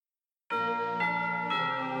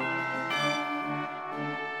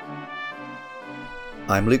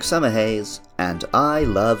I'm Luke Summerhays, and I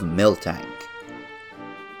love Miltank.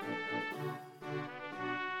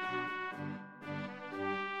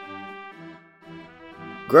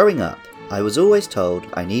 Growing up, I was always told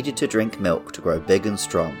I needed to drink milk to grow big and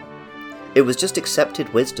strong. It was just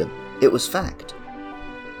accepted wisdom, it was fact.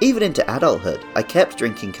 Even into adulthood, I kept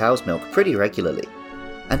drinking cow's milk pretty regularly,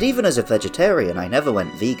 and even as a vegetarian I never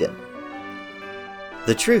went vegan.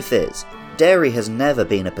 The truth is, dairy has never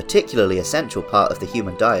been a particularly essential part of the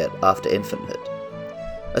human diet after infanthood.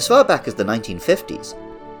 As far back as the 1950s,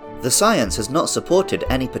 the science has not supported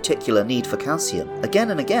any particular need for calcium again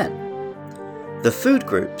and again. The food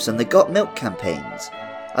groups and the Got Milk campaigns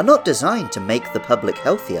are not designed to make the public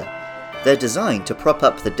healthier, they're designed to prop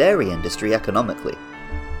up the dairy industry economically.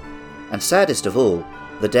 And saddest of all,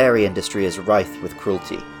 the dairy industry is rife with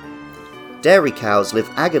cruelty. Dairy cows live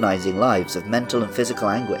agonizing lives of mental and physical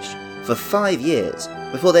anguish for 5 years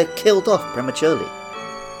before they're killed off prematurely.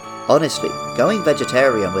 Honestly, going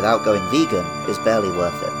vegetarian without going vegan is barely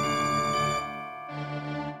worth it.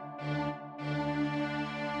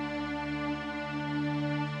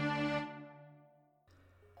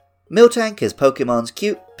 Miltank is Pokemon's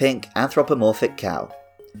cute, pink, anthropomorphic cow.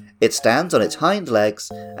 It stands on its hind legs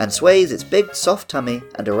and sways its big, soft tummy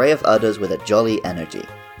and array of udders with a jolly energy.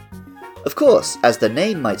 Of course, as the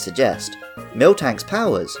name might suggest, Miltank's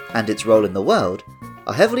powers and its role in the world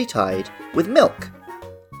are heavily tied with milk.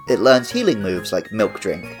 It learns healing moves like Milk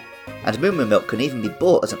Drink, and Moo Moo Milk can even be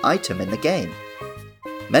bought as an item in the game.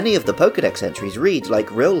 Many of the Pokédex entries read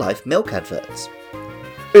like real-life milk adverts.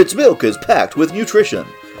 Its milk is packed with nutrition,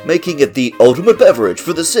 making it the ultimate beverage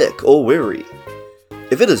for the sick or weary.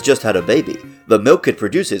 If it has just had a baby, the milk it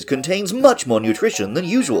produces contains much more nutrition than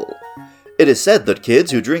usual. It is said that kids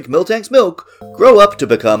who drink Miltank's milk grow up to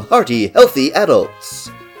become hearty, healthy adults.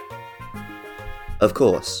 Of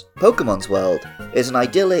course, Pokemon's world is an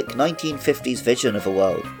idyllic 1950s vision of a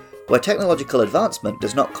world where technological advancement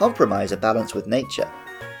does not compromise a balance with nature.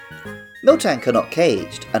 Miltank are not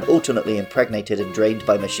caged and alternately impregnated and drained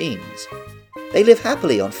by machines. They live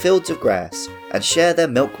happily on fields of grass and share their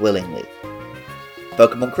milk willingly.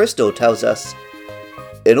 Pokemon Crystal tells us,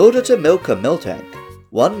 in order to milk a Miltank,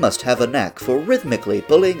 one must have a knack for rhythmically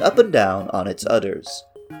pulling up and down on its udders.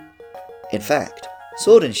 In fact,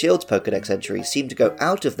 Sword and Shield's Pokédex entries seem to go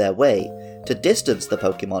out of their way to distance the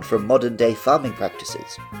Pokémon from modern-day farming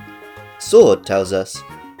practices. Sword tells us,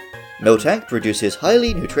 Miltank produces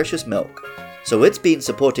highly nutritious milk, so it's been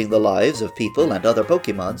supporting the lives of people and other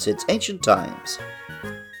Pokémon since ancient times.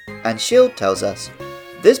 And Shield tells us,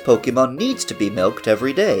 this Pokémon needs to be milked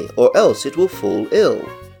every day, or else it will fall ill.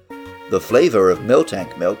 The flavor of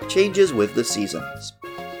Miltank milk changes with the seasons.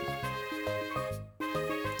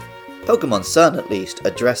 Pokemon Sun, at least,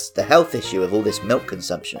 addressed the health issue of all this milk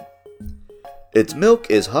consumption. Its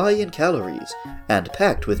milk is high in calories and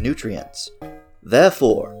packed with nutrients.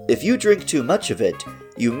 Therefore, if you drink too much of it,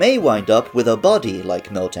 you may wind up with a body like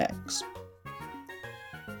Miltank's.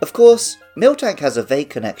 Of course, Miltank has a vague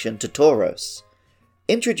connection to Tauros.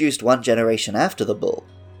 Introduced one generation after the bull,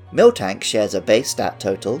 Miltank shares a base stat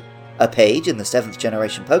total, a page in the 7th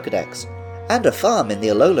generation Pokédex, and a farm in the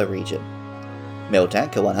Alola region.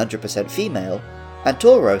 Miltank are 100% female, and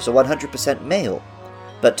Tauros are 100% male,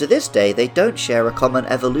 but to this day they don't share a common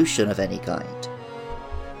evolution of any kind.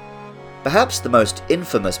 Perhaps the most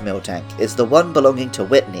infamous Miltank is the one belonging to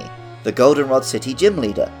Whitney, the Goldenrod City gym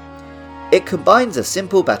leader. It combines a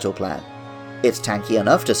simple battle plan. It's tanky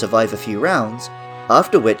enough to survive a few rounds,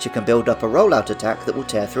 after which it can build up a rollout attack that will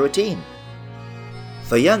tear through a team.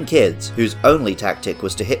 For young kids, whose only tactic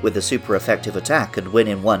was to hit with a super effective attack and win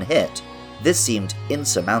in one hit, this seemed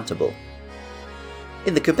insurmountable.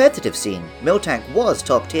 In the competitive scene, Miltank was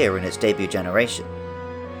top tier in its debut generation.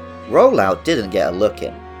 Rollout didn't get a look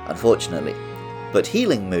in, unfortunately, but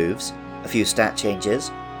healing moves, a few stat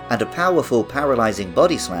changes, and a powerful paralyzing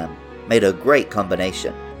body slam made a great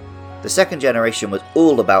combination. The 2nd generation was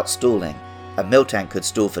all about stalling, and Miltank could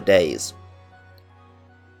stall for days.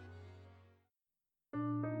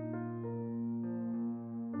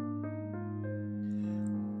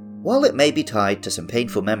 While it may be tied to some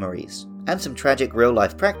painful memories and some tragic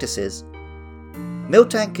real-life practices,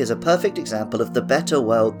 Miltank is a perfect example of the better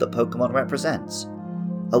world that Pokemon represents.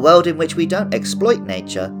 A world in which we don't exploit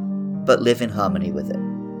nature, but live in harmony with it.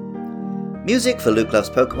 Music for Luke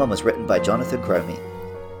Loves Pokemon was written by Jonathan Cromie.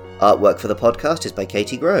 Artwork for the podcast is by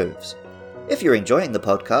Katie Groves. If you're enjoying the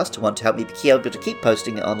podcast and want to help me be able to keep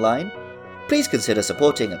posting it online, please consider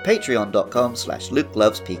supporting at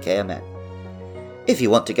patreon.com/LukeLovesPKMN. If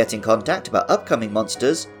you want to get in contact about upcoming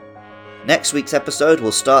monsters, next week's episode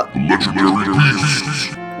will start Legendary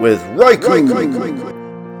Beast with Raikou.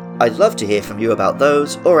 I'd love to hear from you about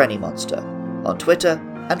those or any monster, on Twitter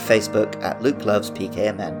and Facebook at Luke Loves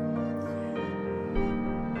PKMN.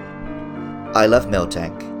 I love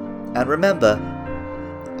Miltank, and remember,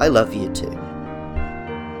 I love you too.